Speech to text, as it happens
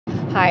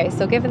Hi,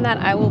 so given that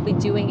I will be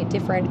doing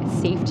different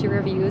safety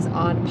reviews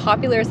on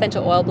popular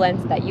essential oil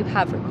blends that you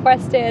have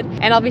requested,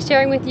 and I'll be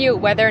sharing with you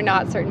whether or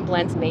not certain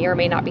blends may or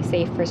may not be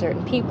safe for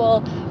certain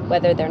people,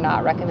 whether they're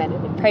not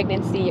recommended in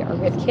pregnancy or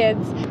with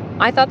kids.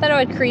 I thought that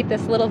I would create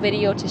this little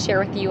video to share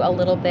with you a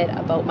little bit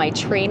about my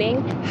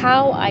training,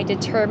 how I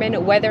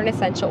determine whether an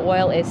essential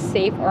oil is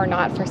safe or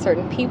not for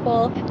certain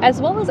people, as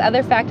well as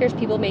other factors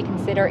people may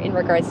consider in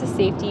regards to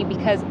safety,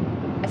 because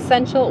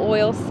essential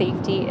oil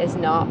safety is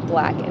not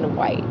black and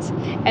white.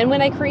 And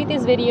when I create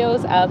these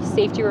videos of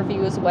safety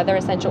reviews, whether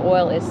essential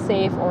oil is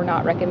safe or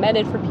not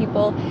recommended for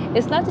people,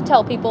 it's not to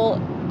tell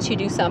people to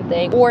do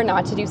something or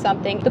not to do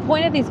something. The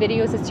point of these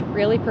videos is to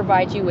really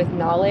provide you with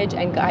knowledge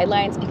and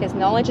guidelines, because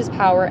knowledge is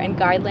power and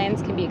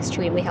guidelines can be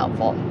extremely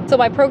helpful. So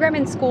my program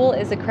in school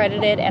is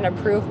accredited and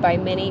approved by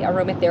many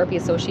aromatherapy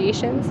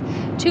associations,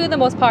 two of the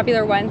most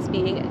popular ones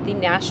being the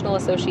National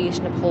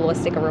Association of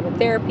Holistic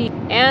Aromatherapy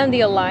and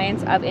the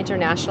Alliance of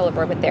International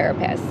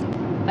Aromatherapists.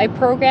 My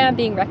program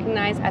being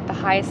recognized at the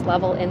highest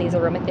level in these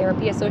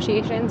aromatherapy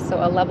associations,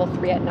 so a level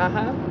 3 at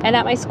NAHA. And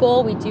at my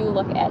school, we do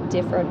look at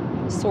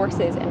different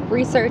sources and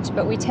research,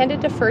 but we tend to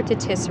defer to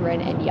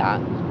Tisserand and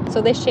Young.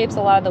 So this shapes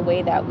a lot of the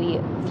way that we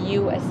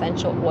view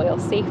essential oil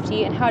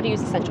safety and how to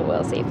use essential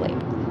oil safely.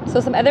 So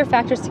some other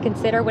factors to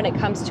consider when it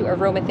comes to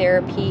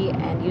aromatherapy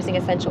and using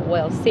essential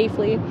oils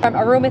safely. From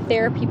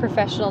aromatherapy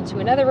professional to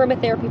another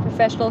aromatherapy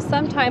professional,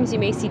 sometimes you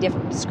may see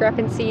different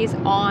discrepancies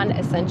on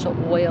essential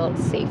oil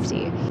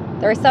safety.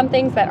 There are some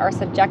things that are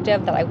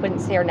subjective that I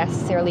wouldn't say are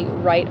necessarily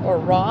right or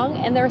wrong,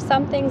 and there are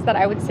some things that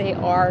I would say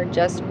are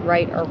just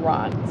right or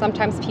wrong.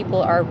 Sometimes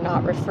people are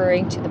not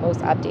referring to the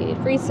most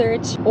updated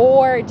research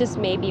or just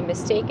may be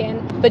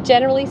mistaken, but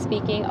generally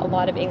speaking, a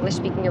lot of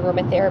English-speaking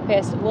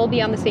aromatherapists will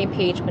be on the same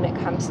page when it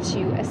comes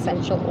to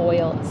essential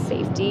oil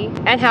safety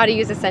and how to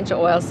use essential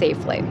oil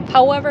safely.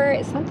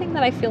 However, something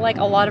that I feel like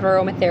a lot of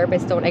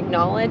aromatherapists don't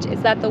acknowledge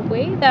is that the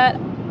way that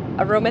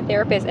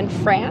aromatherapists in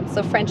France,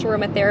 so French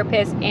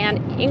aromatherapists and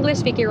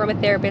English-speaking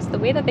aromatherapists, the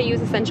way that they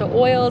use essential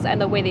oils and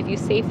the way they view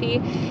safety,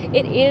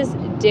 it is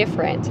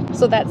different.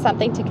 So that's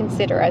something to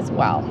consider as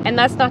well. And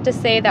that's not to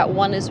say that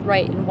one is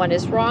right and one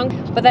is wrong,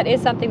 but that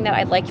is something that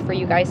I'd like for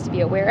you guys to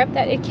be aware of,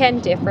 that it can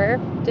differ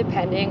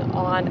depending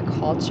on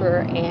culture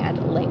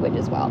and language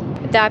as well.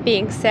 That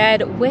being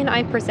said, when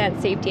I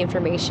present safety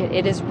information,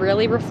 it is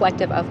really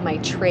reflective of my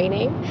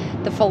training,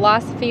 the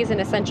philosophies and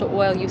essential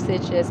oil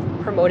usages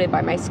promoted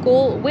by my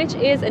school, which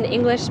is an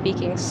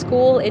English-speaking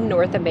school in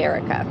North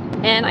America.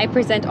 And I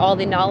present all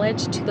the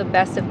knowledge to the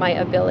best of my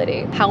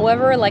ability.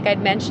 However, like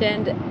I'd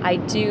mentioned, I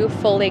do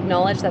fully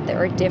acknowledge that there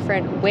are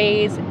different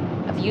ways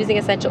of using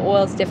essential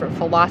oils, different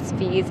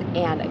philosophies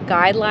and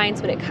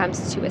guidelines when it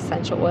comes to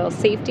essential oil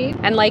safety.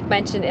 And like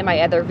mentioned in my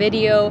other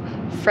video,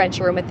 French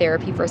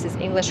aromatherapy versus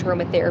English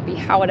aromatherapy,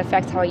 how it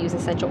affects how I use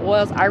essential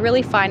oils, I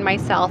really find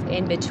myself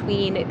in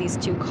between these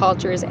two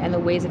cultures and the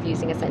ways of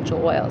using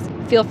essential oils.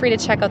 Feel free to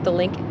check out the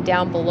link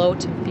down below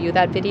to view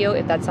that video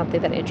if that's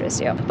something that interests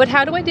you. But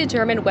how do I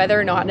determine whether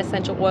or not an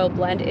essential oil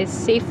blend is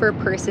safe for a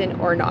person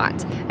or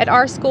not? At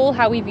our school,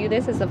 how we view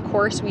this is, of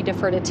course, we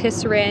defer to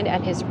Tisserand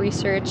and his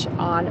research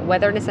on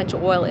whether an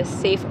essential oil is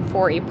safe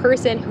for a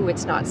person, who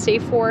it's not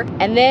safe for.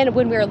 And then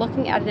when we're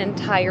looking at an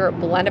entire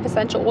blend of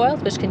essential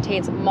oils, which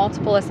contains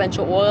multiple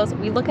essential oils,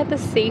 we look at the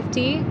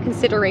safety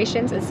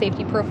considerations and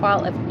safety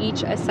profile of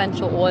each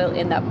essential oil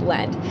in that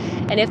blend.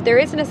 And if there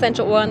is an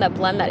essential oil in that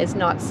blend that is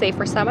not safe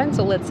for someone,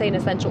 so let's say an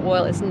essential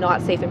oil is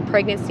not safe in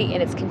pregnancy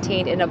and it's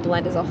contained in a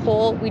blend as a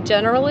whole, we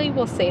generally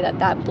will say that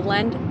that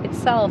blend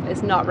itself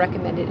is not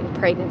recommended in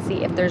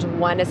pregnancy if there's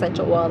one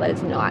essential oil that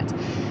is not.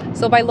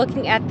 So by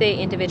looking at the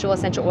individual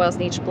essential oils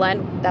in each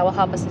blend, that will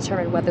help us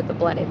determine whether the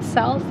blend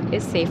itself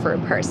is safe for a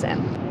person.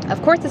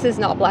 Of course, this is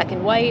not black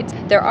and white.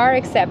 There are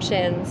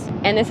exceptions,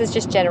 and this is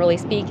just generally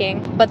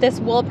speaking, but this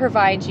will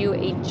provide you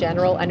a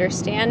general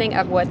understanding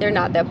of whether or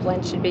not that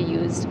blend should be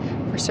used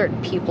for certain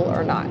people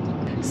or not.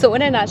 So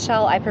in a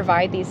nutshell, I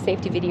provide these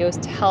safety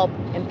videos to help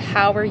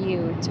empower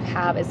you to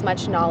have as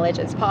much knowledge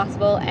as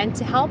possible and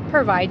to help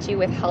provide you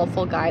with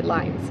helpful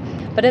guidelines.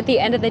 But at the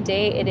end of the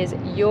day, it is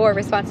your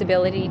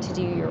responsibility to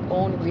do your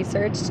own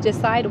research to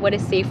decide what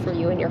is safe for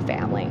you and your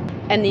family.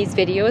 And these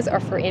videos are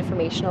for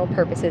informational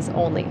purposes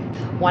only.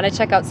 Want to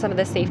check out some of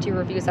the safety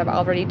reviews I've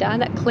already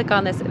done? Click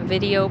on this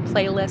video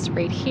playlist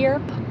right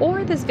here,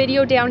 or this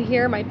video down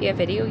here might be a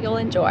video you'll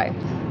enjoy.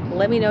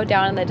 Let me know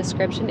down in the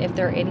description if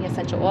there are any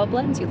essential oil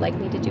blends you'd like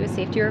me to do a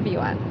safety review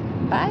on.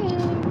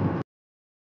 Bye!